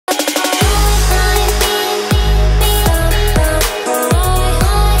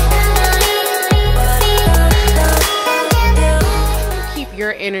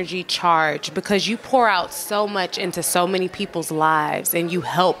energy charged because you pour out so much into so many people's lives and you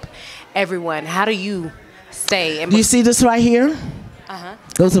help everyone. How do you stay? Do you see this right here?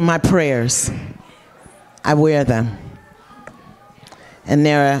 Those are my prayers. I wear them. And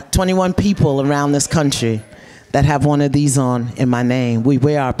there are 21 people around this country that have one of these on in my name. We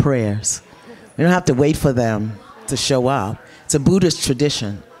wear our prayers. We don't have to wait for them to show up. It's a Buddhist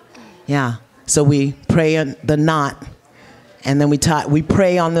tradition. Yeah. So we pray in the knot, and then we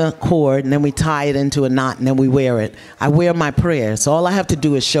pray on the cord, and then we tie it into a knot, and then we wear it. I wear my prayers. So all I have to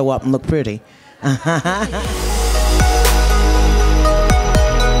do is show up and look pretty.